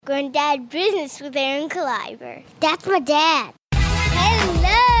Granddad Business with Aaron Kleiber. That's my dad.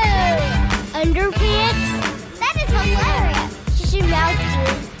 Hello! Underpants? That is hilarious. You should mouth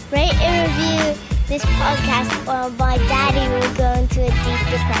to rate and review this podcast or my daddy will go into a deep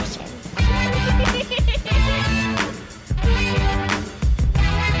depression.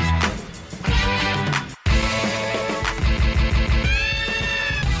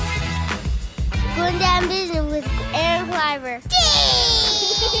 Going down business with Aaron Kleiber.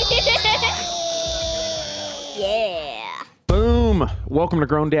 Yeah. Boom. Welcome to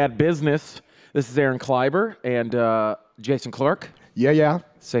Grown Dad Business. This is Aaron Kleiber and Jason Clark. Yeah.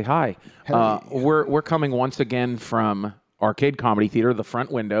 Say hi. We're coming once again from Arcade Comedy Theater, the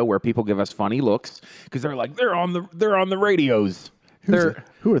front window, where people give us funny looks because they're like they're on the radios. Who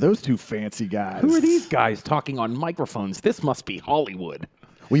are those two fancy guys? Who are these guys talking on microphones? This must be Hollywood.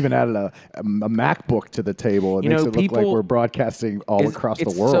 We even added a MacBook to the table. It makes it look like we're broadcasting all across the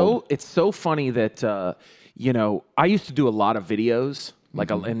world. It's so funny that I used to do a lot of videos.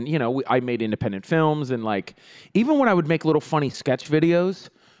 I made independent films, and even when I would make little funny sketch videos,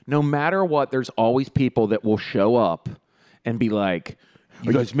 no matter what, there's always people that will show up and be like,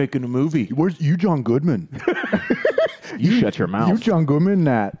 "You guys making a movie? Where's you, John Goodman? You shut your mouth. You, John Goodman,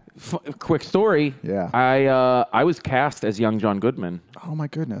 that." Quick story. Yeah. I was cast as young John Goodman. Oh my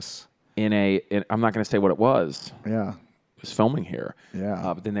goodness. I'm not going to say what it was. Yeah. It was filming here. Yeah.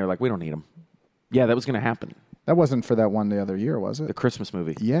 But then they were like, we don't need him. Yeah, that was going to happen. That wasn't for that one the other year, was it? The Christmas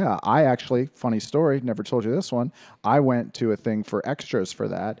movie. Yeah. I actually, funny story, never told you this one. I went to a thing for extras for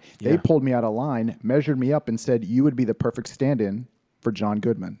that. Yeah. They pulled me out of line, measured me up, and said, you would be the perfect stand-in for John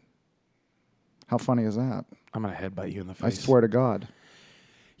Goodman. How funny is that? I'm going to headbutt you in the face. I swear to God.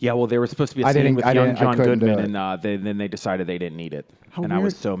 Yeah, well, there was supposed to be a scene with young John Goodman, and then they decided they didn't need it. How and weird. I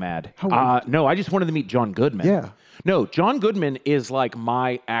was so mad. No, I just wanted to meet John Goodman. Yeah. No, John Goodman is like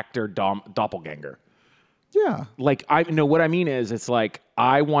my actor doppelganger. Yeah. What I mean is, it's like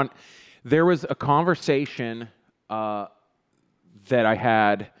there was a conversation that I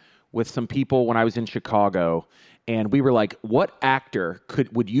had with some people when I was in Chicago, and we were like, what actor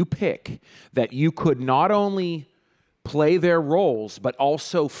would you pick that you could not only play their roles, but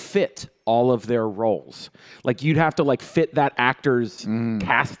also fit all of their roles? Like, you'd have to fit that actor's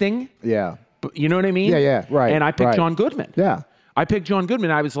casting. Yeah. You know what I mean? Yeah, right. And I picked right. John Goodman. Yeah. I picked John Goodman.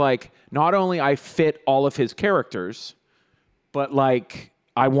 I was like, not only I fit all of his characters, but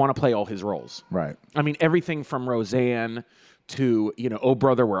I want to play all his roles. Right. I mean, everything from Roseanne to, Oh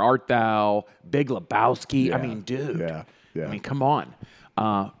Brother, Where Art Thou, Big Lebowski. Yeah. I mean, dude. Yeah. I mean, come on.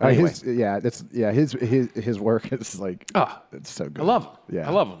 Anyway. His work is it's so good. I love him. Yeah.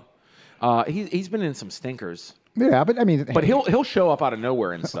 I love him. He's been in some stinkers. Yeah, but I mean, But he'll show up out of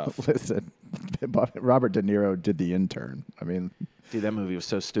nowhere and stuff. Listen, Robert De Niro did The Intern. I mean, Dude, that movie was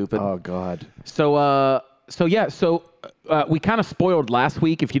so stupid. Oh God. So we kind of spoiled last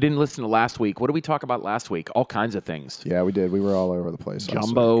week. If you didn't listen to last week, what did we talk about last week? All kinds of things. Yeah, we did. We were all over the place.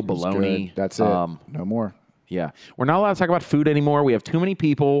 Jumbo, bologna. That's it. No more. Yeah. We're not allowed to talk about food anymore. We have too many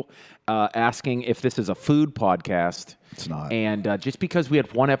people asking if this is a food podcast. It's not. And just because we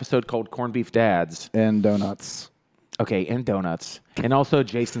had one episode called Corned Beef Dads. And donuts. Okay, and donuts. And also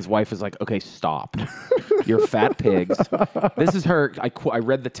Jason's wife is like, okay, stop. You're fat pigs. This is her. I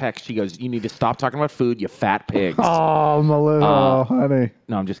read the text. She goes, you need to stop talking about food, you fat pigs. Oh, my little honey.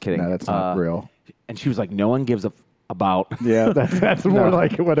 No, I'm just kidding. No, that's not real. And she was like, no one gives about. Yeah, that's more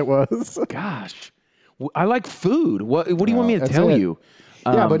like what it was. Gosh. I like food. What do you want me to tell you?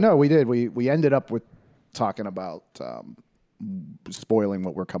 Yeah, but no, we did. We ended up with talking about spoiling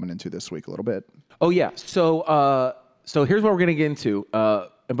what we're coming into this week a little bit. Oh, yeah. So here's what we're going to get into.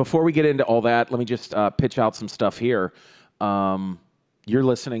 And before we get into all that, let me just pitch out some stuff here. You're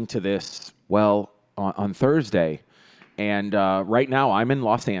listening to this, on Thursday. And right now, I'm in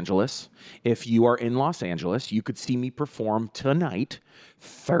Los Angeles. If you are in Los Angeles, you could see me perform tonight,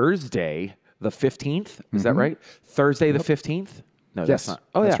 Thursday, the 15th. Is that right? Thursday, the 15th? No, yes, that's not.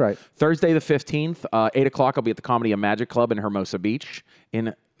 Oh, that's right. Thursday, the 15th, 8 o'clock, I'll be at the Comedy and Magic Club in Hermosa Beach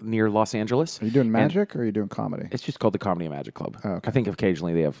near Los Angeles. Are you doing magic or are you doing comedy? It's just called the Comedy and Magic Club. Oh, okay. I think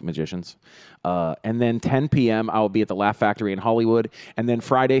occasionally they have magicians. And then 10 p.m., I will be at the Laugh Factory in Hollywood. And then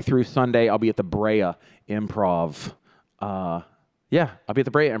Friday through Sunday, I'll be at the Brea Improv. I'll be at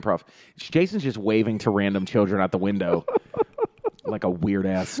the Brea Improv. Jason's just waving to random children out the window like a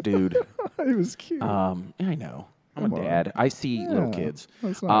weird-ass dude. He was cute. I know. I'm a dad. I see little kids.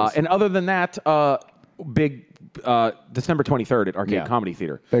 That's nice. And other than that, big December 23rd at Arcade Comedy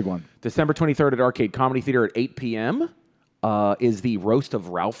Theater. Big one. December 23rd at Arcade Comedy Theater at 8 p.m. is the Roast of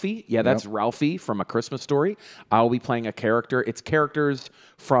Ralphie. Yeah, that's Ralphie from A Christmas Story. I'll be playing a character. It's characters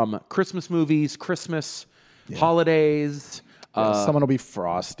from Christmas movies, Christmas, holidays. Someone will be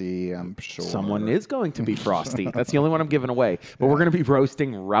Frosty, I'm sure. Someone is going to be Frosty. That's the only one I'm giving away. But we're going to be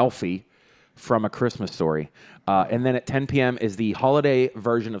roasting Ralphie from A Christmas Story. And then at 10 p.m. is the holiday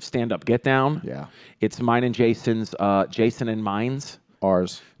version of Stand Up Get Down. Yeah. It's mine and Jason's, Jason and mine's.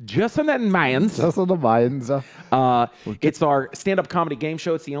 Ours. Jason and mine's. Just on the minds. It's our stand-up comedy game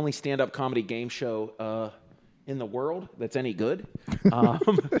show. It's the only stand-up comedy game show in the world that's any good.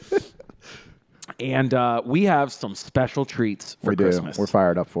 And we have some special treats for Christmas. We're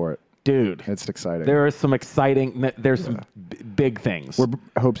fired up for it. Dude. It's exciting. There's some big things. We're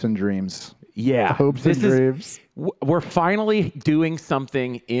hopes and dreams. Yeah. Hopes and dreams. We're finally doing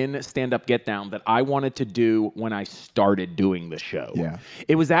something in Stand Up Get Down that I wanted to do when I started doing the show. Yeah.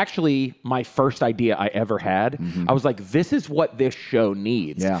 It was actually my first idea I ever had. Mm-hmm. I was like, this is what this show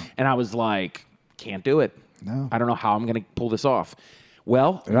needs. Yeah. And I was like, can't do it. No. I don't know how I'm going to pull this off.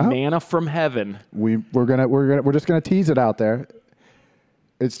 Well, manna from heaven. We're just gonna tease it out there.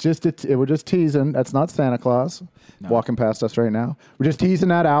 It's just we're just teasing. That's not Santa Claus walking past us right now. We're just teasing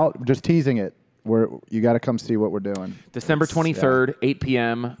that out. We're just teasing it. You got to come see what we're doing. December 23rd, 8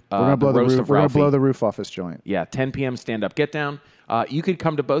 p.m. We're gonna blow the roof. We're gonna blow the roof off this joint. Yeah, 10 p.m. Stand Up Get Down. You could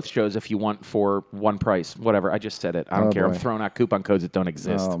come to both shows if you want for one price. Whatever. I just said it. I don't care. Boy. I'm throwing out coupon codes that don't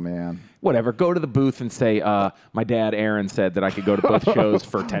exist. Oh, man. Whatever. Go to the booth and say, my dad, Aaron, said that I could go to both shows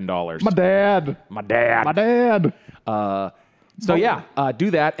for $10. My dad.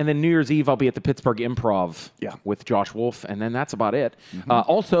 Do that. And then New Year's Eve, I'll be at the Pittsburgh Improv with Josh Wolf. And then that's about it. Mm-hmm.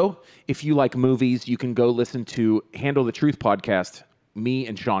 Also, if you like movies, you can go listen to Handle the Truth podcast, me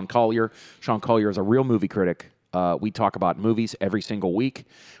and Sean Collier. Sean Collier is a real movie critic. We talk about movies every single week.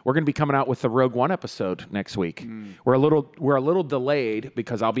 We're going to be coming out with the Rogue One episode next week. We're a little delayed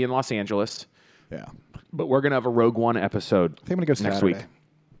because I'll be in Los Angeles. Yeah, but we're going to have a Rogue One episode. I think I'm going to go next Saturday. week.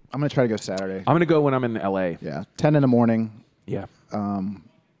 I'm going to try to go Saturday. I'm going to go when I'm in LA. Yeah, 10 in the morning. Yeah.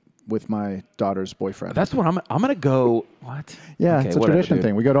 With my daughter's boyfriend. That's what I'm going to go. What? Yeah, okay, it's a tradition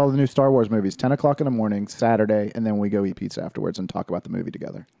thing. We go to all the new Star Wars movies, 10 o'clock in the morning, Saturday, and then we go eat pizza afterwards and talk about the movie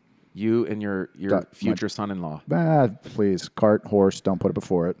together. You and your future son-in-law. Please, cart, horse, don't put it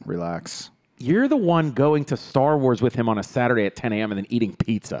before it. Relax. You're the one going to Star Wars with him on a Saturday at 10 a.m. and then eating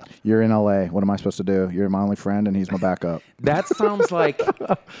pizza. You're in L.A. What am I supposed to do? You're my only friend, and he's my backup. That sounds like...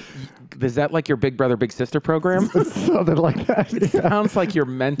 Is that like your Big Brother, Big Sister program? Something like that. It sounds like you're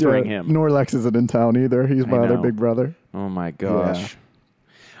mentoring him. Norlex isn't in town either. He's my other big brother. Oh, my gosh.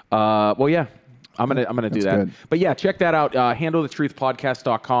 Yeah. I'm gonna do that. Good. But yeah, check that out.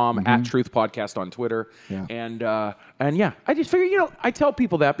 HandleTheTruthPodcast.com, at Truth Podcast on Twitter. Yeah. And yeah, I just figure, I tell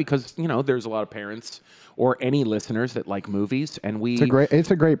people that because, there's a lot of parents or any listeners that like movies, and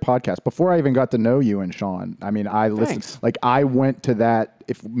it's a great podcast. Before I even got to know you and Sean, I mean, I listened, I went to that.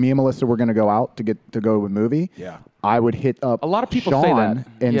 If me and Melissa were going to go out to go to a movie, I would hit up a lot of people Sean say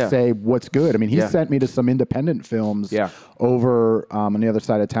that. and say what's good. I mean, he sent me to some independent films over on the other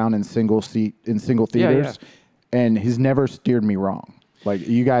side of town in single theaters, and he's never steered me wrong. Like,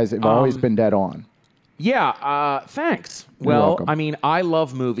 you guys have always been dead on. Yeah, thanks. You're welcome. I mean, I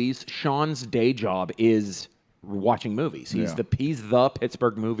love movies. Sean's day job is watching movies. He's the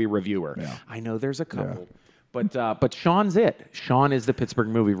Pittsburgh movie reviewer. Yeah. I know there's a couple. But Sean's it. Sean is the Pittsburgh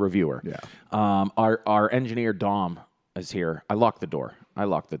movie reviewer. Yeah. Our engineer Dom is here. I locked the door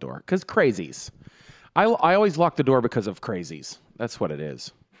because crazies. I always lock the door because of crazies. That's what it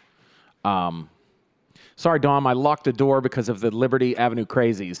is. Sorry, Dom. I locked the door because of the Liberty Avenue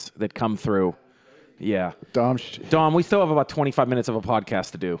crazies that come through. Yeah. Dom, we still have about 25 minutes of a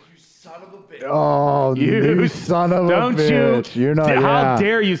podcast to do. You son of a bitch. Oh, you son of a bitch. You're not. How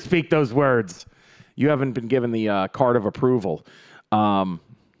dare you speak those words? You haven't been given the card of approval.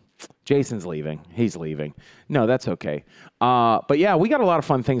 Jason's leaving. He's leaving. No, that's okay. But yeah, we got a lot of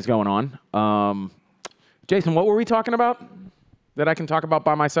fun things going on. Jason, what were we talking about that I can talk about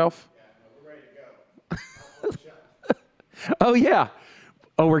by myself? Yeah, no, we're ready to go. Oh, yeah.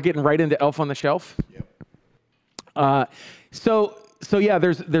 Oh, we're getting right into Elf on the Shelf? Yep. So yeah,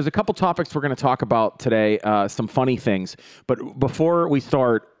 there's a couple topics we're going to talk about today, some funny things. But before we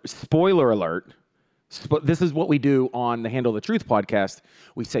start, spoiler alert. This is what we do on the Handle the Truth podcast.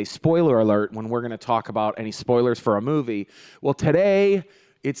 We say spoiler alert when we're going to talk about any spoilers for a movie. Well, today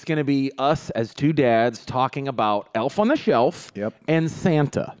it's going to be us as two dads talking about Elf on the Shelf and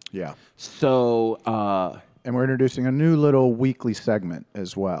Santa. Yeah. So... and we're introducing a new little weekly segment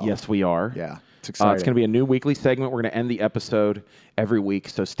as well. Yes, we are. Yeah, it's exciting. It's going to be a new weekly segment. We're going to end the episode every week,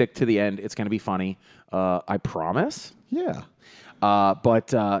 so stick to the end. It's going to be funny. I promise. Yeah.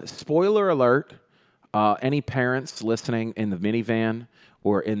 But spoiler alert, any parents listening in the minivan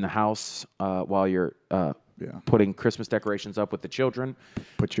or in the house while you're putting Christmas decorations up with the children,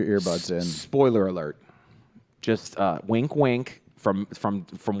 Put your earbuds in. spoiler alert. Just wink, wink from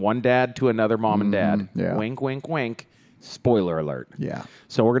one dad to another mom and dad. yeah. Wink, wink, wink. Spoiler alert. Yeah.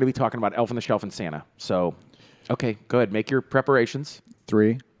 So we're going to be talking about Elf on the Shelf and Santa. So, okay, go ahead. Make your preparations.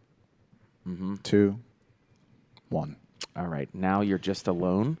 3, 2, 1. All right. Now you're just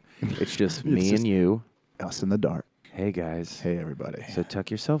alone. It's just me just- and you. Us in the dark. Hey, guys. Hey, everybody. So tuck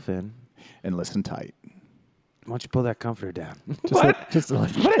yourself in. And listen tight. Why don't you pull that comforter down? What is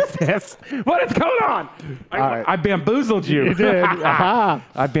this? What is going on? right. I bamboozled you. You did. Aha.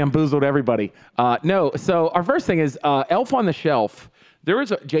 I bamboozled everybody. No, so our first thing is Elf on the Shelf.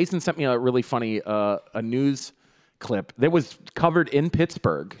 Jason sent me a really funny a news clip that was covered in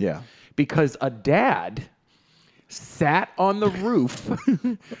Pittsburgh. Yeah. Because a dad sat on the roof.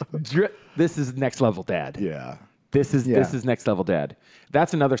 This is next level dad. Yeah. This is next level dad.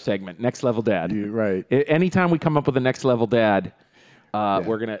 That's another segment. Next level dad. Right. Anytime we come up with a next level dad,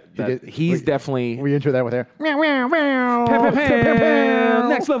 we're gonna. He's definitely We enter that with air.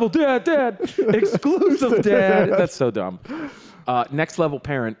 next level dad, exclusive dad. That's so dumb. Next level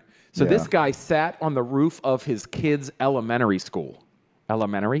parent. So this guy sat on the roof of his kid's elementary school.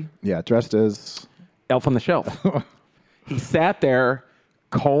 Elementary? Yeah, dressed as Elf on the Shelf. He sat there,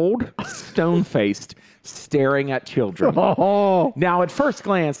 cold, stone-faced, staring at children. Now, at first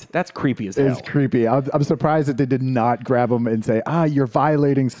glance, that's creepy as hell. It's creepy. I'm surprised that they did not grab him and say, you're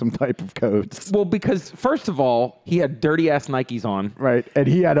violating some type of codes. Well, because first of all, he had dirty-ass Nikes on. Right. And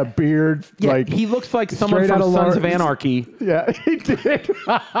he had a beard. Yeah, he looks like someone straight from out of Sons of Lawrence. Anarchy. Yeah, he did.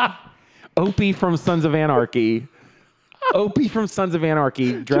 Opie from Sons of Anarchy. Opie from Sons of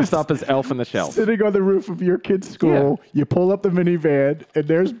Anarchy dressed up as Elf on the Shelf. Sitting on the roof of your kid's school, you pull up the minivan, and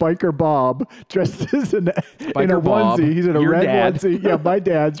there's Biker Bob dressed as in a Biker Bob, onesie. He's in a your red dad. onesie. Yeah, my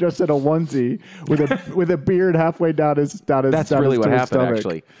dad's dressed in a onesie with a beard halfway down his That's really what happened, stomach.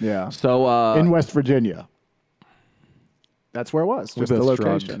 actually. Yeah. So in West Virginia. That's where it was. Just the both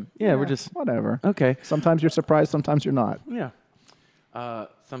location. shrugged. Yeah, we're just whatever. okay. Sometimes you're surprised. Sometimes you're not. Yeah.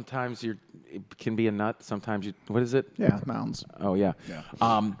 Sometimes it can be a nut. Sometimes you. What is it? Yeah, mounds. Oh yeah. Yeah.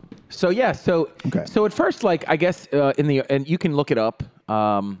 So Okay. So at first, like I guess and you can look it up.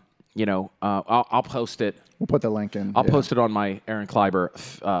 I'll post it. We'll put the link in. I'll post it on my Aaron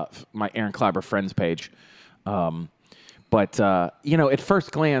Kleiber friends page. But at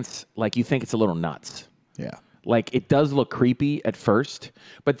first glance, like you think it's a little nuts. Yeah. Like it does look creepy at first,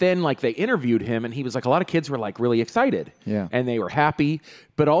 but then like they interviewed him and he was like, a lot of kids were like really excited. Yeah. And they were happy,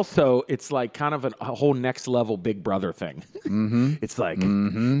 but also it's like kind of a whole next level Big Brother thing. Mm-hmm. It's like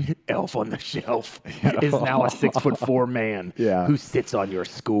Elf on the Shelf is now a 6'4" man who sits on your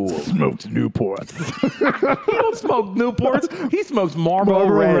school. Smokes Newports. He don't smoke Newports. He smokes Marlboro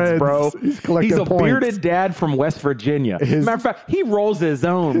Reds, bro. He's collecting a points. bearded dad from West Virginia. Matter of fact, he rolls his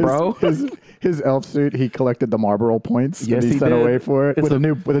own, bro. His elf suit, he collected the Marlboro points. Yes, and he set did. away for it with a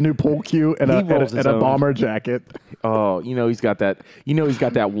new pole cue and a bomber jacket. Oh, he's got that. He's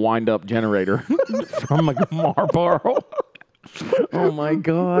got that wind-up generator from Marlboro. Oh my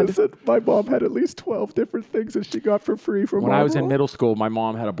God! Listen, my mom had at least 12 different things that she got for free from When Marlboro. I was in middle school, my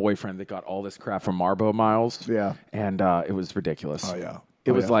mom had a boyfriend that got all this crap from Marlboro Miles. Yeah. And it was ridiculous. Oh yeah.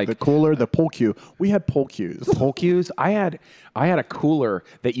 It was like the cooler, the pole cue. We had pole cues. pole cues. I had a cooler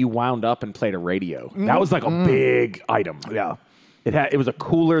that you wound up and played a radio. That was like a big item. Yeah. It was a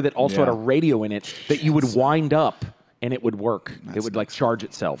cooler that also had a Yeah. radio in it that you would wind up and it would work. It would like charge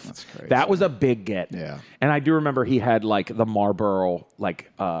itself. That's crazy. That was a big get. Yeah. And I do remember he had like the Marlboro,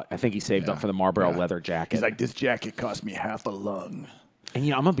 I think he saved up for the Marlboro leather jacket. He's like, this jacket cost me half a lung. And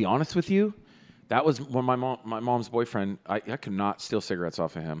I'm gonna be honest with you, that was when my mom's boyfriend. I could not steal cigarettes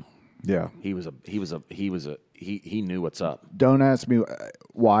off of him. Yeah. He knew what's up. Don't ask me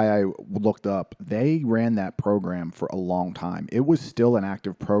why I looked up. They ran that program for a long time. It was still an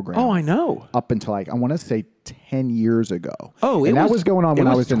active program. Oh, I know. Up until I want to say 10 years ago. Oh, and that was going on when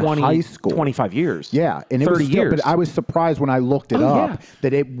I was in high school. 25 years. Yeah, and 30 it was still, years. But I was surprised when I looked it up yeah.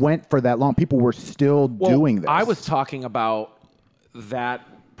 that it went for that long. People were still doing this. I was talking about that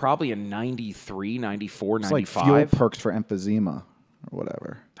probably in 93, 94, it's 95. like fuel perks for emphysema or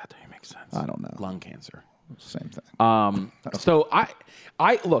whatever. That doesn't make sense. I don't know. Lung cancer. Same thing. So I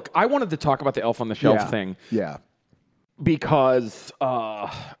wanted to talk about the Elf on the Shelf thing. Yeah. Because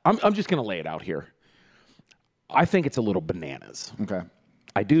I'm just going to lay it out here. I think it's a little bananas. Okay.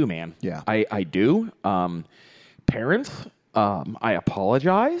 I do, man. Yeah. I do. Parents, I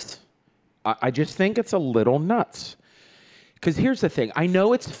apologize. I just think it's a little nuts. Because here's the thing. I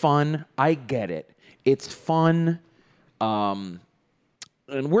know it's fun. I get it. It's fun. And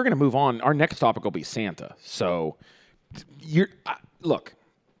we're going to move on. Our next topic will be Santa. So, look,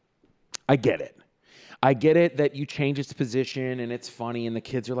 I get it. I get it that you change its position and it's funny and the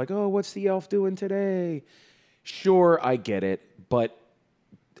kids are like, oh, what's the elf doing today? Sure, I get it. But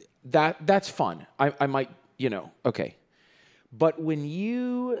that's fun. I might, okay. But when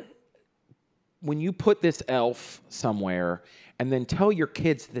you put this elf somewhere and then tell your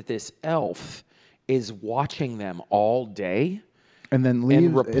kids that this elf is watching them all day and then leaves,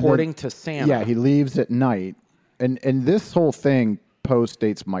 and reporting to Santa. Yeah, he leaves at night. And this whole thing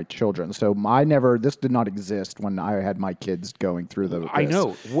postdates my children. So this did not exist when I had my kids going through this. I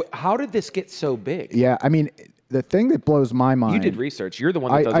know. How did this get so big? Yeah, I mean, the thing that blows my mind. You did research. You're the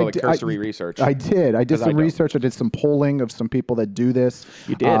one that does all the cursory research. I did. I did some research. I did some polling of some people that do this.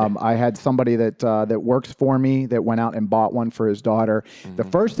 You did. I had somebody that works for me that went out and bought one for his daughter. Mm-hmm. The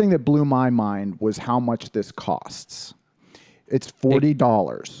first thing that blew my mind was how much this costs. It's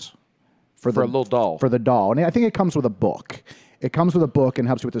 $40 for a little doll. For the doll, and I think it comes with a book. It comes with a book and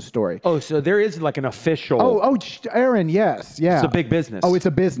helps you with the story. Oh, so there is like an official. Oh, Aaron, yes, yeah. It's a big business. Oh, it's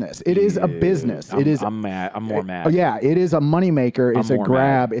a business. It is a business. I'm mad. I'm more mad. Yeah, it is a moneymaker. It's a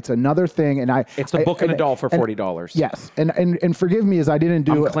grab. Mad. It's another thing, and It's a book and a doll for $40. Yes, and forgive me as I didn't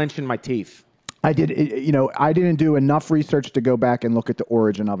do. I'm clenching my teeth. I didn't do enough research to go back and look at the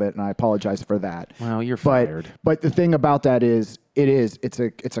origin of it, and I apologize for that. Well, you're fired. But the thing about that is, it's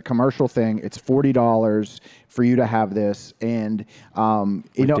a commercial thing. It's $40 for you to have this, and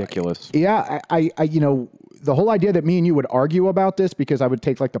ridiculous. Yeah, I the whole idea that me and you would argue about this because I would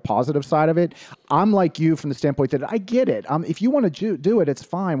take like the positive side of it. I'm like you from the standpoint that I get it. If you want to do it, it's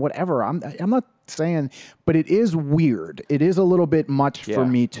fine. Whatever. I'm not saying, but it is weird. It is a little bit much for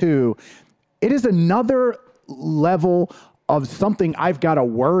me too. It is another level of something I've got to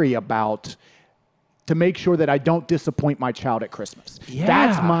worry about to make sure that I don't disappoint my child at Christmas. Yeah.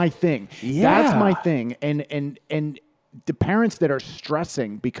 That's my thing. Yeah. That's my thing. And the parents that are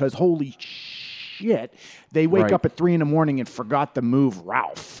stressing because holy shit, they wake up at 3 a.m. and forgot to move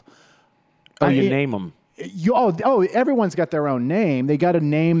Ralph. Oh, you name them. Everyone's got their own name. They got to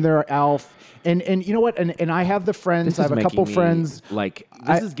name their elf. And you know what? And I have the friends. I have a couple friends.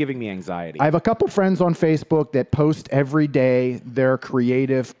 This is giving me anxiety. I have a couple friends on Facebook that post every day their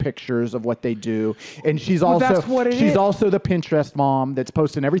creative pictures of what they do. And she's also the Pinterest mom that's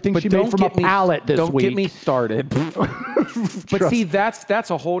posting everything she made from a palette this week. Don't get me started. But see,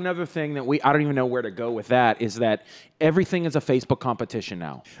 that's a whole nother thing that I don't even know where to go with that, is that everything is a Facebook competition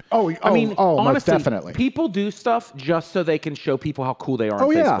now. Honestly, most definitely. People do stuff just so they can show people how cool they are on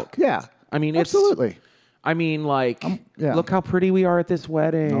Facebook. Yeah. I mean, absolutely. Look how pretty we are at this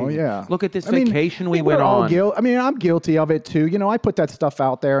wedding. Oh, yeah. Look at this vacation we went on. I'm guilty of it, too. I put that stuff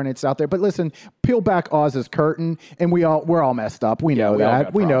out there, and it's out there. But listen, peel back Oz's curtain, and we're all messed up. We know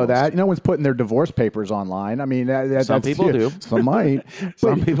that. We know that. No one's putting their divorce papers online. I mean, some people do. Some might.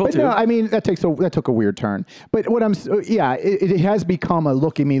 Some people do. No, I mean, that took a weird turn. But what it has become a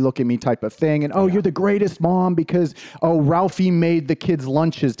look at me type of thing. And, you're the greatest mom because, Ralphie made the kids'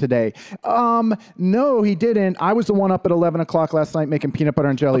 lunches today. No, he didn't. I was the one up at 11 o'clock last night making peanut butter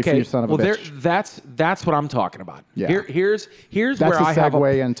and jelly for you, son of a bitch. That's what I'm talking about. Yeah. Here's that's where I have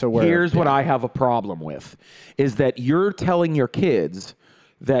what I have a problem with, is that you're telling your kids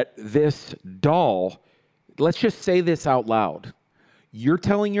that this doll, let's just say this out loud. You're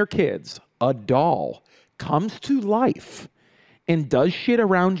telling your kids a doll comes to life and does shit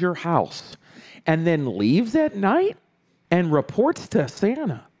around your house and then leaves at night and reports to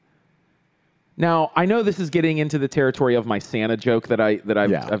Santa. Now, I know this is getting into the territory of my Santa joke that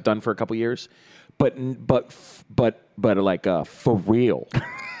I've done for a couple years, but for real.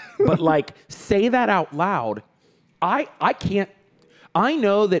 But say that out loud. I can't. I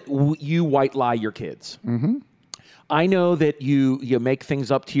know that you white lie your kids. Mm-hmm. I know that you make things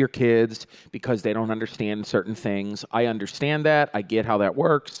up to your kids because they don't understand certain things. I understand that. I get how that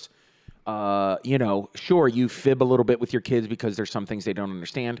works. Sure, you fib a little bit with your kids because there's some things they don't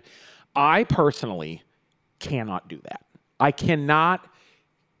understand. I personally cannot do that. I cannot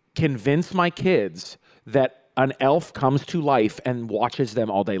convince my kids that an elf comes to life and watches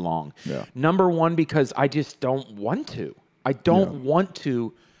them all day long. Yeah. Number one, because I just don't want to. I don't want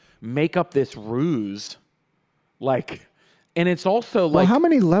to make up this ruse. And it's also well, how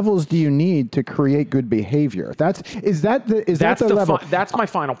many levels do you need to create good behavior? That's the level? That's my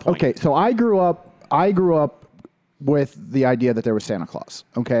final point. Okay, so I grew up with the idea that there was Santa Claus.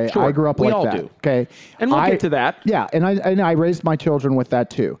 Okay, sure. I grew up like that. We all do. Okay, and we'll get to that. Yeah, and I raised my children with that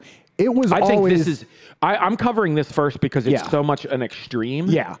too. it was I think always. this is. I'm covering this first because it's Yeah. so much an extreme.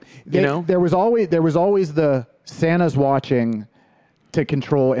 Yeah, You know? there was always the Santa's watching to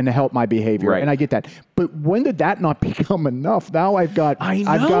control and to help my behavior, Right. and I get that. But when did that not become enough? Now I've got I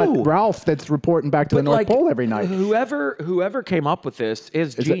I've know. got Ralph that's reporting back to the But, North like, Pole every night. Whoever came up with this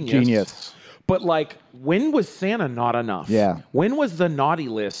is It's a genius. genius. But like, when was Santa not enough? Yeah. When was the naughty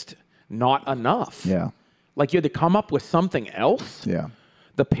list not enough? Yeah, Like you had to come up with something else. yeah,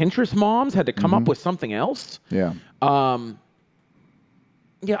 The Pinterest moms had to come up with something else. yeah.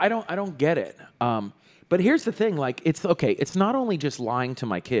 Yeah, I don't get it. But here's the thing: like, it's okay. It's not only just lying to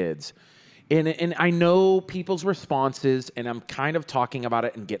my kids, and I know people's responses, and I'm kind of talking about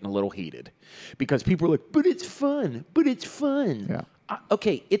it and getting a little heated because people are like, "But it's fun. But it's fun." Yeah.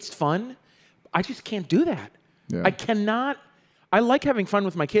 Okay, it's fun. I just can't do that. Yeah. I cannot. I like having fun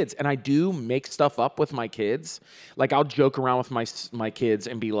with my kids, and I do make stuff up with my kids. Like I'll joke around with my kids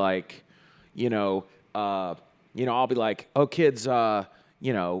and be like, I'll be like, "Oh, kids, I'll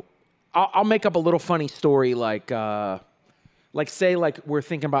make up a little funny story like say like we're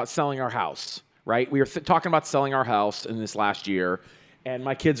thinking about selling our house, right? We were talking about selling our house in this last year, and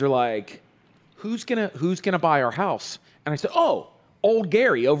my kids are like, "Who's gonna buy our house?" And I said, "Oh, old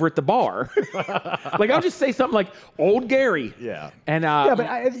Gary over at the bar." Like I'll just say something like "old Gary." Yeah. And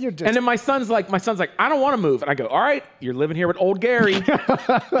but you're just. and then my son's like, "I don't want to move." And I go, "All right, you're living here with old Gary."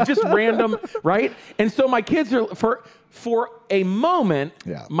 Just random, right? And so my kids are for a moment,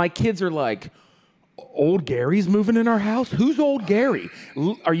 Yeah. my kids are like, "Old Gary's moving in our house? Who's old Gary?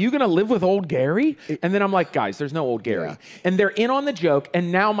 Are you going to live with old Gary?" And then I'm like, "Guys, there's no old Gary." Yeah. And they're in on the joke.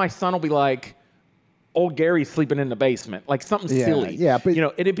 And now my son will be like, "Old Gary's sleeping in the basement," like something Yeah, silly. yeah, but-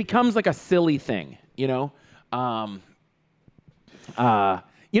 it becomes like a silly thing, you know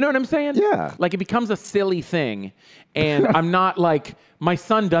what I'm saying? Yeah. Like it becomes a silly thing. And I'm not like, my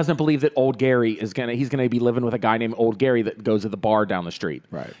son doesn't believe that old Gary he's going to be living with a guy named Old Gary that goes to the bar down the street.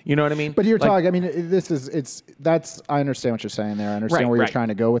 Right. You know what I mean? But you're Like, talking. I mean, I understand what you're saying there. I understand Right, where you're right. trying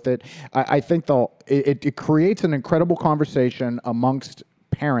to go with it. I think it creates an incredible conversation amongst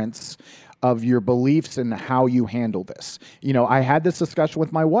parents of your beliefs and how you handle this. I had this discussion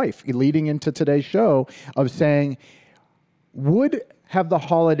with my wife leading into today's show of saying, would have the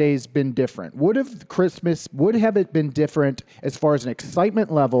holidays been different? Would have it been different as far as an excitement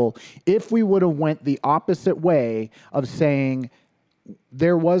level if we would have went the opposite way of saying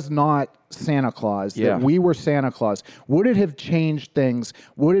there was not Santa Claus, Yeah. that we were Santa Claus? Would it have changed things?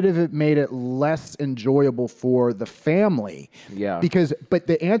 Would it have made it less enjoyable for the family? Yeah. But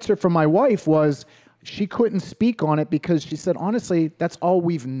the answer from my wife was she couldn't speak on it because she said, honestly, that's all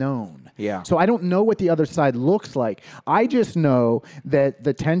we've known. Yeah. So I don't know what the other side looks like. I just know that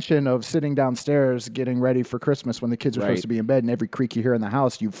the tension of sitting downstairs getting ready for Christmas when the kids are Right. supposed to be in bed and every creak you hear in the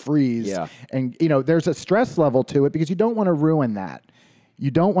house, you freeze. Yeah. And, there's a stress level to it because you don't want to ruin that. You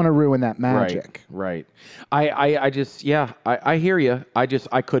don't want to ruin that magic. Right. I just, I hear you. I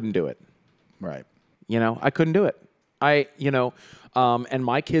couldn't do it. Right. I couldn't do it. And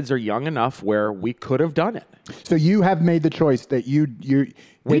my kids are young enough where we could have done it. So you have made the choice that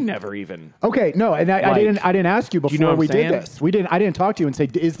We never even. Okay, no, and I didn't ask you before you know what we I'm saying? did this. I didn't talk to you and say,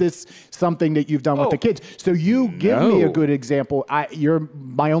 is this something that you've done with the kids? So you give me a No. good example. You're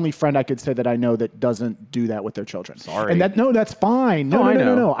my only friend I could say that I know that doesn't do that with their children. Sorry. And that's fine. No, I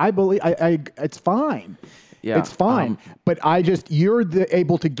know. no. I believe it's fine. Yeah, It's fine. But you're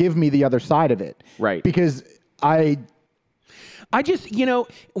able to give me the other side of it. Right. Because I just,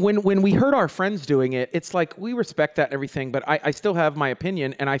 when we heard our friends doing it, it's like we respect that and everything, but I still have my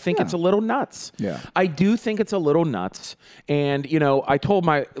opinion, and I think it's a little nuts. Yeah. I do think it's a little nuts. And, I told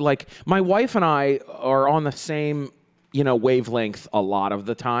my wife and I are on the same, wavelength a lot of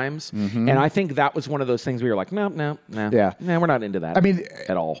the times. Mm-hmm. And I think that was one of those things we were like, no. Yeah. No, we're not into that. I mean,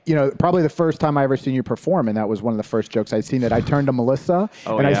 at all. Probably the first time I ever seen you perform, and that was one of the first jokes I'd seen, that I turned to Melissa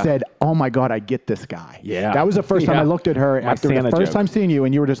and I yeah. said, "Oh my God, I get this guy." Yeah. That was the first time Yeah. I looked at her My after the Santa first joke. time seeing you,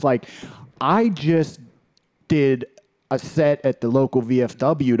 and you were just like, "I just did a set at the local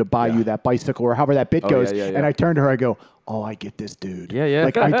VFW to buy you that bicycle," or however that bit goes. yeah. And I turned to her, I go, "Oh, I get this dude." Yeah.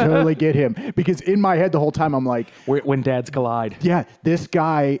 Like, I totally get him. Because in my head the whole time I'm like, When dads collide. yeah, this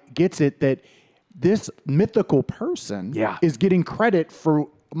guy gets it, that this mythical person Yeah. is getting credit for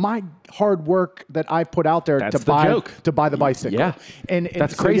my hard work that I put out there That's to the buy joke. the bicycle. Yeah. And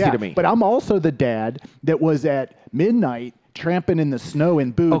That's so, crazy yeah. to me. But I'm also the dad that was at midnight tramping in the snow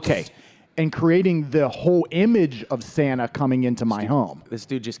in boots. Okay. And creating the whole image of Santa coming into my home. This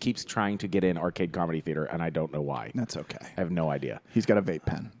dude just keeps trying to get in Arcade Comedy Theater, and I don't know why. That's okay. I have no idea. He's got a vape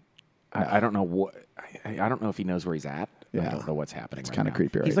pen. I don't know what. I don't know if he knows where he's at. Yeah. I don't know what's happening. It's kinda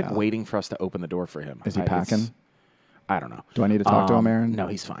creepy right He's like now. waiting for us to open the door for him. Is he packing? I don't know. Do I need to talk to him, Aaron? No,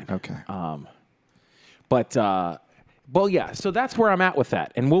 he's fine. Okay. Well, yeah. So that's where I'm at with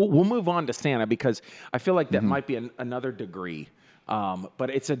that, and we'll move on to Santa because I feel like that might be another degree, but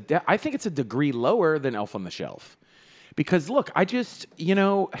I think it's a degree lower than Elf on the Shelf, because look, I just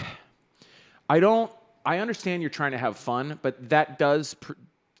I understand you're trying to have fun, but that does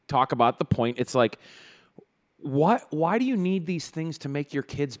talk about the point. It's like, why do you need these things to make your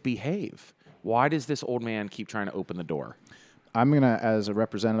kids behave? Why does this old man keep trying to open the door? I'm going to, as a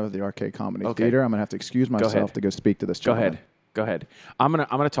representative of the Arcade Comedy Theater, I'm going to have to excuse myself to go speak to this gentleman. Go ahead. I'm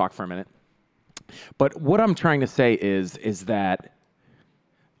gonna talk for a minute. But what I'm trying to say is that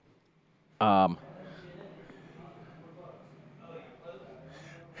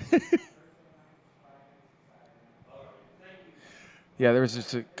yeah, there was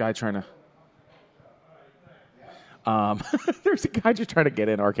just a guy trying to there's a guy just trying to get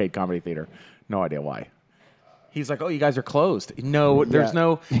in Arcade Comedy Theater. No idea why. He's like, oh, you guys are closed. No, there's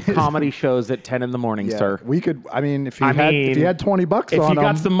no comedy shows at 10 in the morning, sir. We could, if you had $20 on if you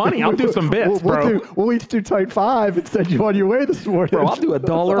got some money, I'll do some bits, bro. We'll each do type 5 and send you on your way this morning. Bro, I'll do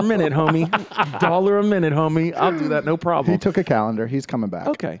 $1 a minute, homie. $1 a minute, homie. I'll do that, no problem. He took a calendar. He's coming back.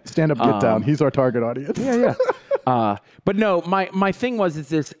 Okay. Stand up, get down. He's our target audience. Yeah. But no, my thing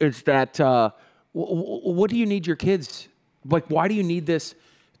is that what do you need your kids? Like, why do you need this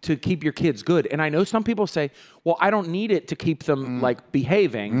to keep your kids good? And I know some people say, well, I don't need it to keep them like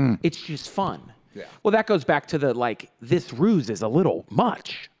behaving. It's just fun. Yeah. Well, that goes back to the this ruse is a little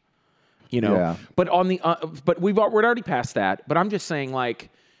much, Yeah. But on the but we're already past that. But I'm just saying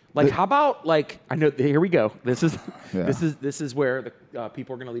how about I know here we go. This is this is where the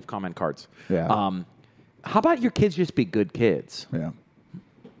people are going to leave comment cards. Yeah. How about your kids just be good kids? Yeah.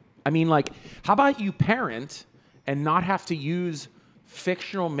 I mean, how about you parent and not have to use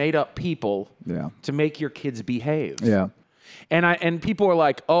fictional made-up people to make your kids behave? Yeah. And people are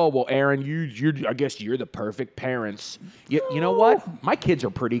like, oh, well, Aaron, I guess you're the perfect parents. You know what? My kids are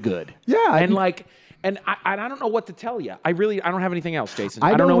pretty good. Yeah. And I don't know what to tell you. I don't have anything else, Jason.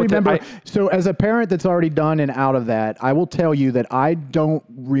 I don't know remember. what So as a parent that's already done and out of that, I will tell you that I don't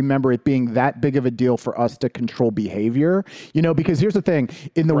remember it being that big of a deal for us to control behavior. Because here's the thing.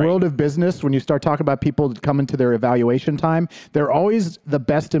 In the world of business, when you start talking about people coming to their evaluation time, they're always the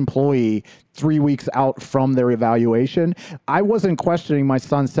best employee 3 weeks out from their evaluation. I wasn't questioning my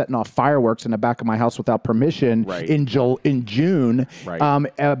son setting off fireworks in the back of my house without permission in June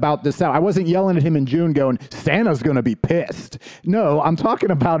about this. I wasn't yelling at him in June going, Santa's going to be pissed. No, I'm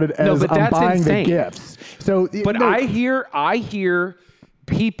talking about it as I'm buying insane. the gifts. So, but I hear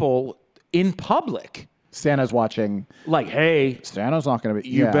people in public. Santa's watching. Hey, Santa's not going to be.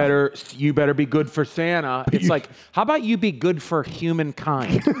 You better be good for Santa. It's how about you be good for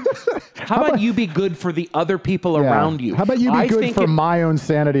humankind? How about you be good for the other people around you? How about you be good for my own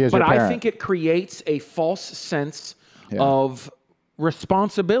sanity as your parent? But I think it creates a false sense of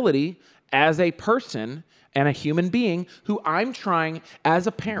responsibility as a person and a human being who as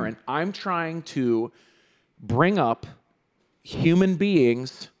a parent, I'm trying to bring up human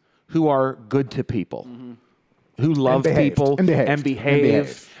beings who are good to people, who love people and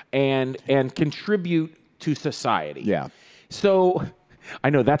behave and contribute to society. Yeah. So I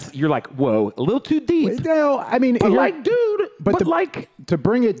know you're like, whoa, a little too deep. No, I mean, but dude, to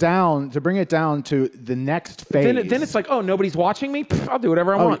bring it down to the next phase. Then it's like, oh, nobody's watching me? I'll do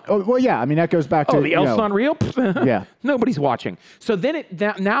whatever I want. Oh, well, yeah. I mean, that goes back to the elf's not real? Yeah. Nobody's watching. So then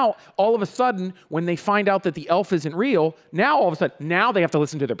now all of a sudden, when they find out that the elf isn't real, now all of a sudden, now they have to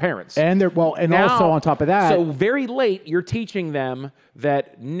listen to their parents. And also on top of that. So very late, you're teaching them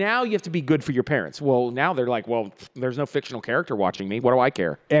that now you have to be good for your parents. Well, now they're like, well, there's no fictional character watching me. What do I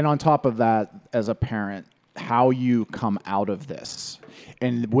care? And on top of that, as a parent, how you come out of this.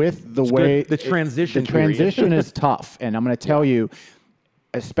 And with the way the transition is tough. And I'm going to tell you,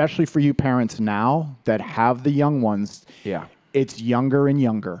 especially for you parents now that have the young ones, it's younger and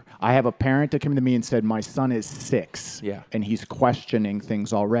younger. I have a parent that came to me and said, my son is 6. Yeah. And he's questioning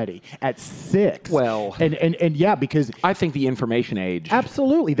things already. At 6. Well. And yeah, because I think the information age.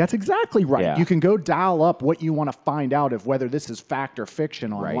 Absolutely. That's exactly right. Yeah. You can go dial up what you want to find out of whether this is fact or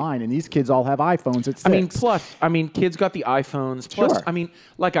fiction online. And these kids all have iPhones at 6. Kids got the iPhones. Plus,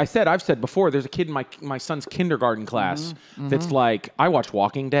 like I said, I've said before, there's a kid in my son's kindergarten class that's like, I watch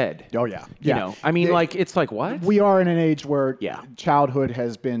Walking Dead. Oh, yeah. You know, it's like, what? We are in an age where Yeah. childhood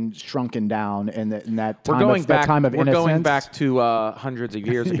has been shrunken down, and that We're time going of, back. that time of we're innocence. going back to hundreds of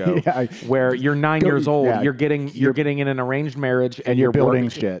years ago, Yeah. where you're 9 years old. Yeah. You're getting in an arranged marriage, and You're building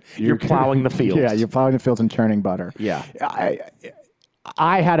working- shit. You're plowing the fields. Yeah, you're plowing the fields and churning butter. Yeah.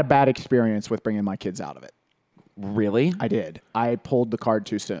 I had a bad experience with bringing my kids out of it. Really? I did. I pulled the card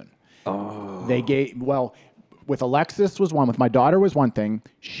too soon. Oh. With Alexis was one. With my daughter was one thing.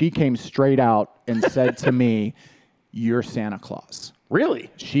 She came straight out and said to me, "You're Santa Claus." Really?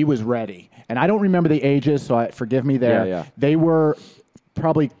 She was ready. And I don't remember the ages, so forgive me there. Yeah. They were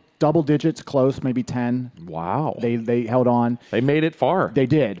probably double digits, close, maybe 10. Wow. They held on. They made it far. They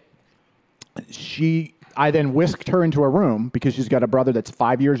did. I then whisked her into a room because she's got a brother that's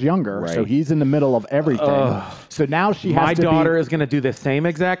 5 years younger, so Right. he's in the middle of everything. So now she has My to daughter is going to do the same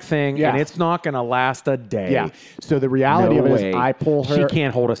exact thing, Yeah. and it's not going to last a day. Yeah. So the reality No of it way. is I pull her. She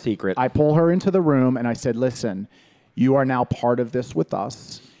can't hold a secret. I pull her into the room and I said, "Listen, you are now part of this with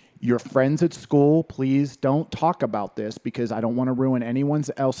us. Your friends at school, please don't talk about this because I don't want to ruin anyone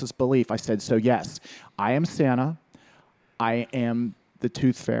else's belief." I said, "So yes, I am Santa. I am the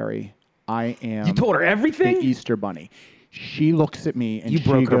Tooth Fairy. I am You told her everything? the Easter Bunny." She looks at me and You she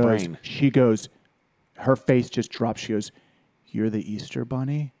broke her goes, brain. She goes, her face just drops. She goes, "You're the Easter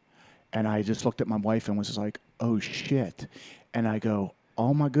Bunny?" And I just looked at my wife and was just like, "Oh shit." And I go,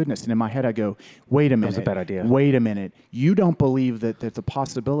 "Oh my goodness." And in my head I go, "Wait a minute. was a bad idea. Wait a minute. You don't believe that there's a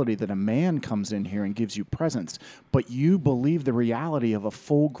possibility that a man comes in here and gives you presents, but you believe the reality of a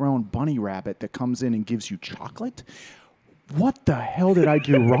full-grown bunny rabbit that comes in and gives you chocolate? What the hell did I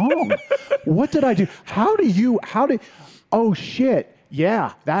do wrong? What did I do? Oh shit.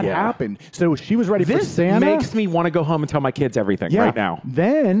 Yeah, that Yeah. happened." So she was ready for This Santa. makes me want to go home and tell my kids everything right now.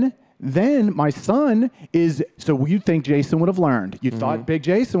 Then my son is, so you'd think Jason would have learned. You thought Big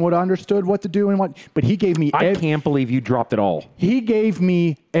Jason would have understood what to do and what, but he gave me I can't believe you dropped it all. he gave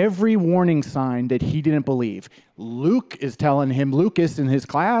me every warning sign that he didn't believe. Luke is telling him, Lucas in his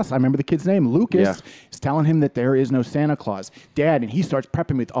class, I remember the kid's name, Lucas, is telling him that there is no Santa Claus. Dad, and he starts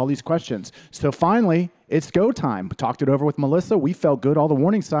prepping me with all these questions. So finally, it's go time. We talked it over with Melissa. We felt good, all the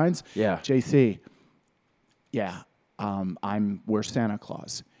warning signs. Yeah. JC, we're Santa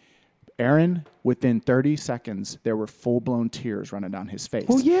Claus. Aaron, within 30 seconds, there were full-blown tears running down his face.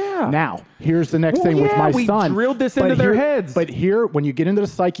 Well, yeah. Now, here's the next Well, thing with yeah, my we son. drilled this But into their here- heads. But here, when you get into the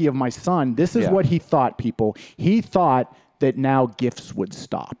psyche of my son, this is Yeah. what he thought, people. He thought that now gifts would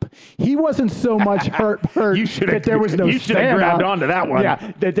stop. He wasn't so much hurt You should've- that there was no you should've Santa. grabbed onto that one.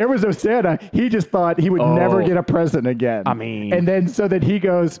 Yeah, that there was no Santa. He just thought he would never get a present again. I mean- And then so that he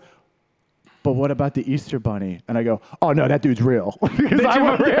goes, "But what about the Easter Bunny?" And I go, "Oh, no, that dude's real." Because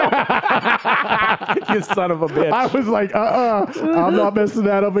You son of a bitch. I was like, I'm not messing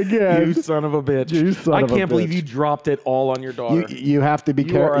that up again. You son of a bitch. You son I of a can't believe bitch. you dropped it all on your daughter. You have to be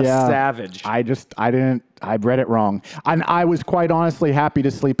You are careful. a savage. I read it wrong. And I was quite honestly happy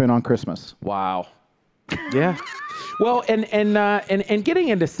to sleep in on Christmas. Wow. Yeah. Well, and getting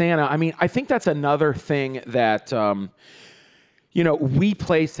into Santa, I mean, I think that's another thing that, we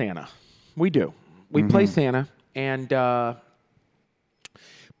play Santa. We do. We play Santa, and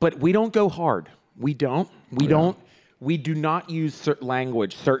but we don't go hard. We don't. We don't. We do not use certain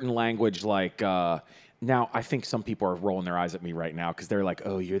language like. Now, I think some people are rolling their eyes at me right now because they're like,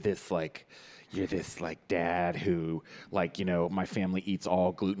 "Oh, you're this dad who, my family eats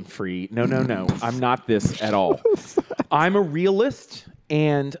all gluten-free." No. I'm not this at all. I'm a realist,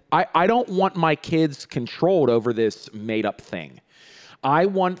 and I don't want my kids controlled over this made-up thing. I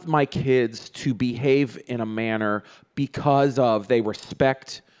want my kids to behave in a manner because they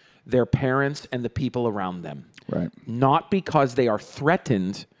respect their parents and the people around them. Right. Not because they are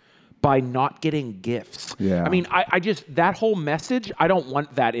threatened by not getting gifts. Yeah. I mean, I just, that whole message, I don't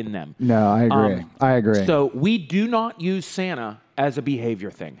want that in them. No, I agree. I agree. So we do not use Santa as a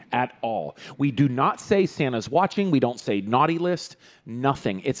behavior thing at all. We do not say Santa's watching. We don't say naughty list,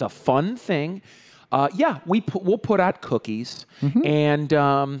 nothing. It's a fun thing. We'll put out cookies, and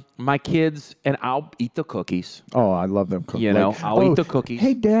my kids, and I'll eat the cookies. Oh, I love them cookies. I'll eat the cookies.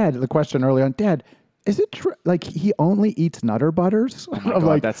 Hey, Dad, the question early on, Dad, is it true? Like, he only eats Nutter Butters? Oh my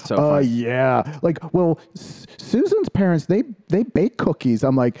God, that's so funny. Yeah. Like, well, Susan's parents, they bake cookies.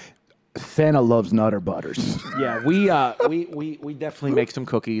 I'm like, Santa loves Nutter Butters. Yeah, we definitely make some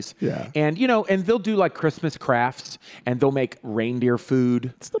cookies. Yeah. And and they'll do like Christmas crafts, and they'll make reindeer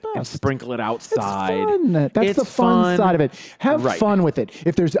food. It's the best. And sprinkle it outside. It's fun. That's the fun side of it. Have Right. fun with it.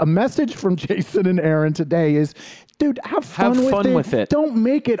 If there's a message from Jason and Aaron today is, dude, have fun with it. Don't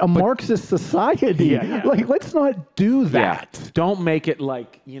make it a Marxist society. Yeah. Like, let's not do that. Yeah. Don't make it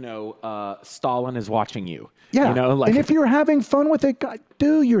like, Stalin is watching you. Yeah. Like, and if you're having fun with it, God,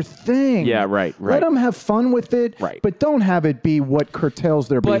 do your thing. Yeah, right. Let them have fun with it. Right. But don't have it be what curtails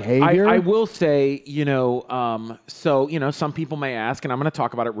their behavior. I will say, some people may ask, and I'm going to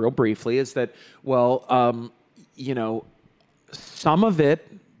talk about it real briefly, is that, some of it,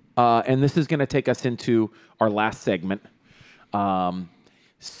 and this is going to take us into our last segment,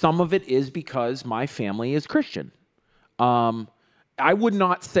 some of it is because my family is Christian. I would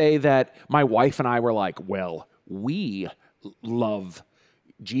not say that my wife and I were like, well, we love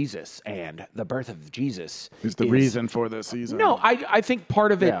Jesus and the birth of Jesus is the reason for this season. No, I think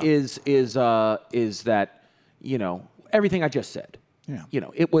part of it is that, everything I just said. Yeah.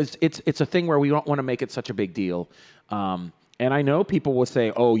 It's a thing where we don't want to make it such a big deal. And I know people will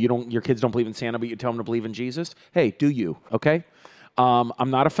say, oh, your kids don't believe in Santa, but you tell them to believe in Jesus. Hey, do you? Okay.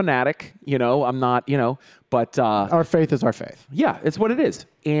 I'm not a fanatic, I'm not, but our faith is our faith. Yeah, it's what it is.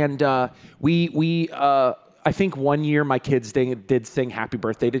 And I think one year my kids did sing Happy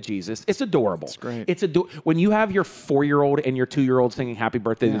Birthday to Jesus. It's adorable. It's great. When you have your 4-year-old and your 2-year-old singing Happy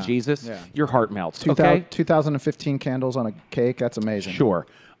Birthday to Jesus, your heart melts. 2015 candles on a cake. That's amazing. Sure.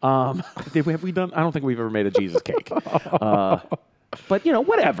 Have we done? I don't think we've ever made a Jesus cake. But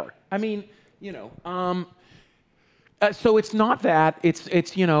whatever. I mean, so it's not that. It's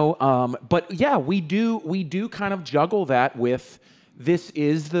but yeah, we do kind of juggle that with this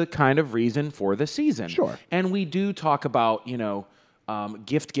is the kind of reason for the season. Sure. And we do talk about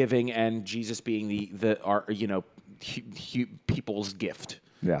gift giving and Jesus being our people's gift.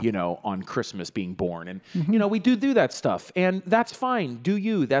 Yeah. On Christmas being born. And, we do that stuff. And that's fine. Do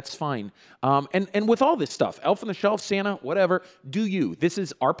you. That's fine. And with all this stuff, Elf on the Shelf, Santa, whatever, do you. This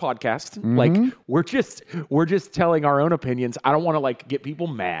is our podcast. Mm-hmm. Like, we're just telling our own opinions. I don't want to, get people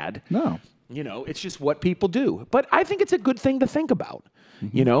mad. No. It's just what people do. But I think it's a good thing to think about.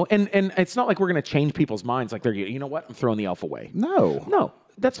 Mm-hmm. And it's not like we're going to change people's minds. Like, you know what? I'm throwing the elf away. No,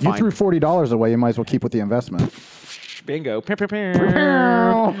 that's fine. You threw $40 away. You might as well keep with the investment. Bingo. But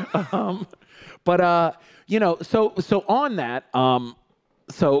so on that,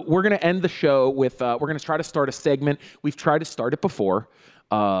 so we're going to end the show with, we're going to try to start a segment. We've tried to start it before.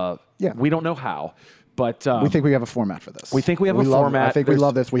 We don't know how, but we think we have a format for this. We think we have a format. I think we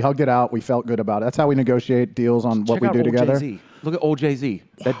love this. We hugged it out. We felt good about it. That's how we negotiate deals on what we do together. Jay-Z. Look at old Jay-Z.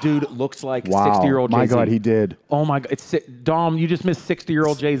 That dude looks like wow. 60-year-old Jay-Z. My God, he did. Oh my God. Dom, you just missed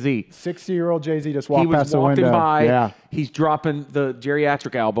 60-year-old Jay-Z. 60-year-old Jay-Z just walked past the window. He was walking by. Yeah. He's dropping the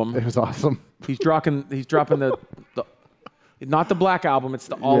geriatric album. It was awesome. He's dropping the not the Black album, it's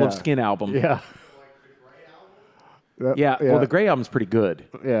the Olive Skin album. Yeah. Yeah. Well, the Gray album's pretty good.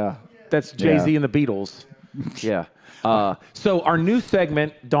 Yeah. That's Jay-Z and the Beatles. Yeah. So our new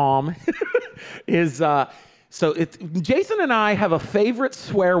segment, Dom, is Jason and I have a favorite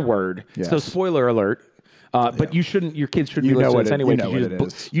swear word. Yes. So spoiler alert. But you shouldn't. Your kids shouldn't be listening to this anyway.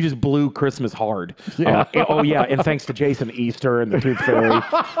 You just blew Christmas hard. Yeah. And thanks to Jason, Easter and the Tooth Fairy.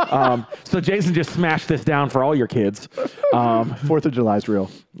 So Jason just smashed this down for all your kids. 4th of July is real.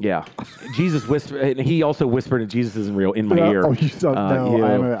 Yeah, Jesus whispered, and he also whispered, "And Jesus isn't real" in my ear. Oh, you don't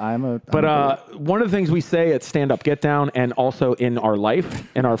know. I'm a. But one of the things we say at Stand Up, Get Down, and also in our life,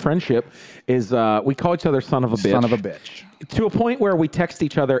 in our friendship, is we call each other "son of a bitch." Son of a bitch. To a point where we text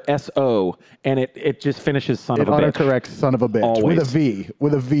each other "SO," and it just finishes "son of a bitch." It autocorrects "son of a bitch" Always. with a V.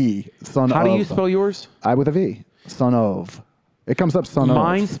 With a V. Son of. How do you spell yours? I with a V. Son of. It comes up son of.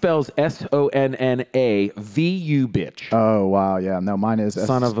 Mine spells SONNA VU bitch. Oh wow, yeah. No, mine is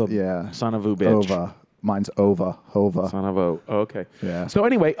Son of a bitch. Ova. Mine's Ova. Son of a. Okay. Yeah. So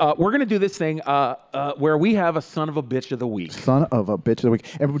anyway, we're gonna do this thing where we have a son of a bitch of the week. Son of a bitch of the week.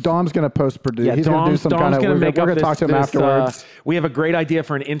 And Dom's gonna post-produce. Yeah, he's gonna do some kind of. We're gonna talk to him afterwards. We have a great idea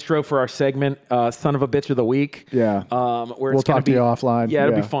for an intro for our segment, son of a bitch of the week. Yeah. Where we'll talk to you offline. Yeah,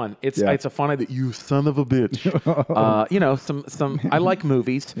 it'll be fun. It's a fun idea. You son of a bitch. Some. I like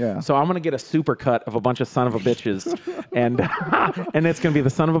movies. Yeah. So I'm gonna get a super cut of a bunch of son of a bitches, and it's gonna be the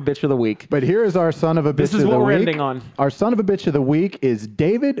son of a bitch of the week. But here is our son of a a bitch This is of the what we're week. ending on. Our son of a bitch of the week is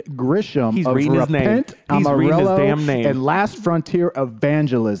David Grisham He's of reading his name. Repent, He's reading his Amarillo, damn name. and Last Frontier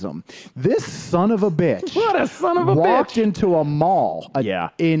Evangelism. This son of a bitch. What a son of a walked bitch. into a mall. Yeah.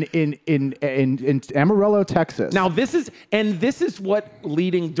 In Amarillo, Texas. Now this is what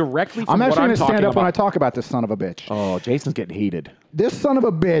leading directly from I'm what actually I'm going to talking stand up about. when I talk about this son of a bitch. Oh, Jason's getting heated. This son of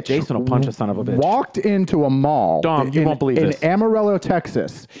a bitch. Jason will punch a son of a bitch. Walked into a mall. Dom, you won't believe in this. Amarillo,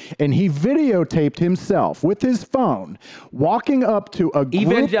 Texas, and he videotaped himself with his phone walking up to a group,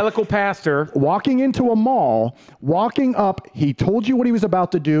 Evangelical pastor. walking into a mall, walking up. He told you what he was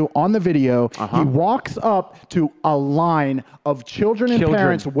about to do on the video. He walks up to a line of children and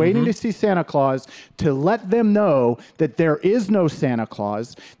parents waiting to see Santa Claus to let them know that there is no Santa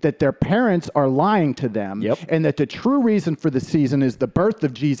Claus, that their parents are lying to them, Yep. and that the true reason for the season is the birth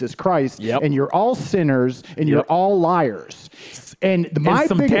of Jesus Christ, Yep. and you're all sinners and you're all liars. And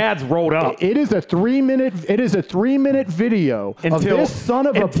some dads rolled up. It is a 3-minute. It is a 3-minute video of this son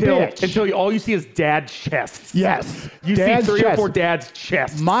of a bitch. Until all you see is dad chests. Yes, You dad's see 3 or chest. 4 dads'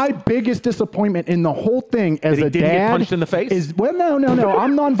 chests. My biggest disappointment in the whole thing as he a didn't get dad punched in the face? is no.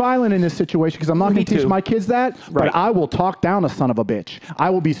 I'm nonviolent in this situation because I'm not going to teach too. my kids that. Right. But I will talk down a son of a bitch.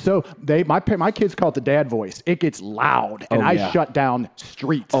 I will be so. My kids call it the dad voice. It gets loud, and I yeah. shut down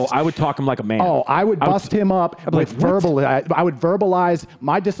streets. Oh, I would talk him like a man. Oh, I would bust him up be with like, what? verbal. I would verbalize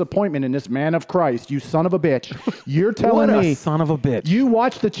my disappointment in this man of Christ. You son of a bitch! You're telling What a me, son of a bitch. You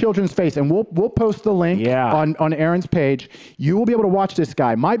watch the children's face, and we'll post the link Yeah. on Aaron's page. You will be able to watch this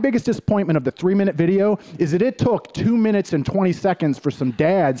guy. My biggest disappointment of the 3-minute video is that it took 2 minutes and 20 seconds for some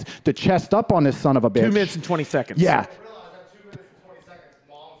dads to chest up on this son of a bitch. 2 minutes and 20 seconds. Yeah.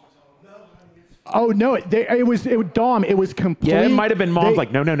 Oh no! It was Dom. It was complete. Yeah, it might have been moms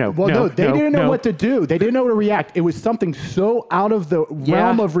like, no. Well, no, they didn't know what to do. They didn't know how to react. It was something so out of the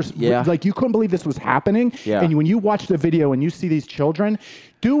realm of like you couldn't believe this was happening. Yeah. And when you watch the video and you see these children,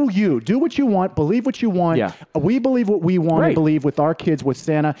 do what you want, believe what you want. Yeah. We believe what we want Right. to believe with our kids with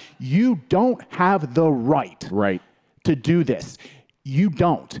Santa. You don't have the right to do this. You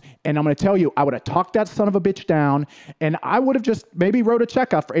don't. And I'm going to tell you, I would have talked that son of a bitch down, and I would have just maybe wrote a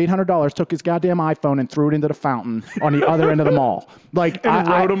check out for $800, took his goddamn iPhone and threw it into the fountain on the other end of the mall. Like And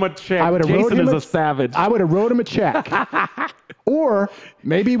wrote him a check. I would have wrote Jason him is a savage. I would have wrote him a check. Or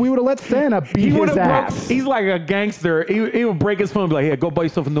maybe we would have let Santa beat his ass. He's like a gangster. He would break his phone and be like, "Hey, go buy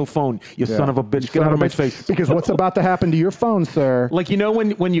yourself a new phone, you son of a bitch. Get out of my face." Because what's about to happen to your phone, sir? Like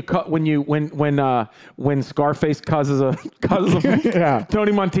when Scarface causes a Yeah.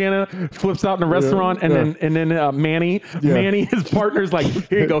 Tony Montana flips out in a restaurant and then Manny his partner's like,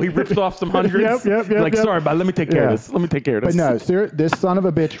 "Here you go." He rips off some hundreds. Yep, like, sorry, but let me take care of this. Let me take care of this. But no, this son of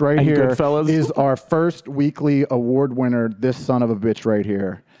a bitch right And here Goodfellas. is our first weekly award winner. This son of a bitch right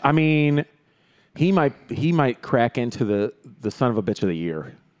here. I mean, he might crack into the son of a bitch of the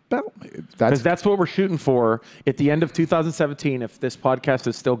year. Because that's what we're shooting for at the end of 2017. If this podcast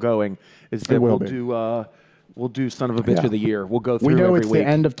is still going, is that we'll do son of a bitch of the year. We'll go through. We know every it's week. the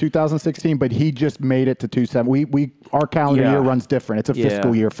end of 2016, but he just made it to 27. Our calendar year runs different. It's a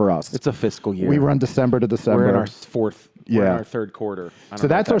fiscal year for us. It's a fiscal year. We run December to December. We're in our fourth. We're in Yeah. our third quarter. So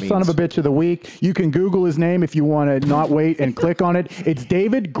that's our son of a bitch of the week. You can Google his name if you want to not wait and click on it. It's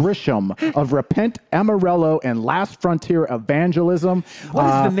David Grisham of Repent, Amarillo, and Last Frontier Evangelism. What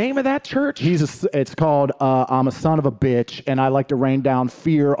is the name of that church? It's called I'm a son of a bitch, and I like to rain down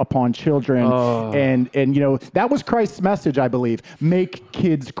fear upon children. And that was Christ's message, I believe. Make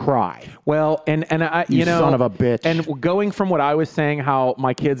kids cry. Well, and I You son of a bitch. And going from what I was saying, how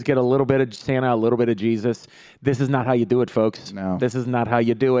my kids get a little bit of Santa, a little bit of Jesus. This is not how you do it, folks. No. This is not how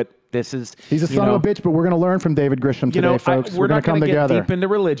you do it. He's a son of a bitch, but we're going to learn from David Grisham today, folks. We're going not to come get together. deep into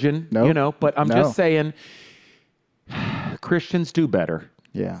religion, Nope. but I'm just saying, Christians do better.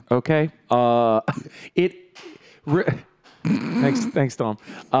 Yeah. Okay. Thanks, Tom.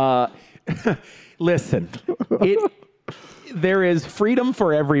 Listen, there is freedom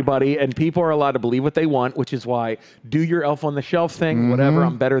for everybody, and people are allowed to believe what they want, which is why do your elf on the shelf thing. Whatever.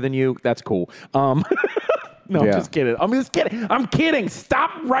 I'm better than you. That's cool. No, I'm just kidding. I'm kidding.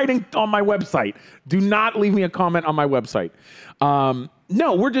 Stop writing on my website. Do not leave me a comment on my website. No,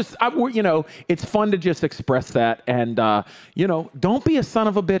 it's fun to just express that. And, don't be a son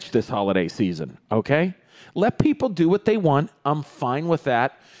of a bitch this holiday season, okay? Let people do what they want. I'm fine with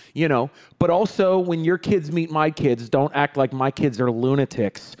that, But also, when your kids meet my kids, don't act like my kids are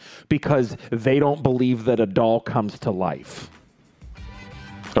lunatics because they don't believe that a doll comes to life.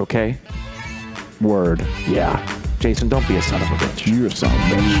 Okay? Word. Yeah. Jason, don't be a son of a bitch. You're a son of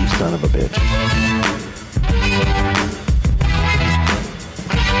a bitch. You son of a bitch.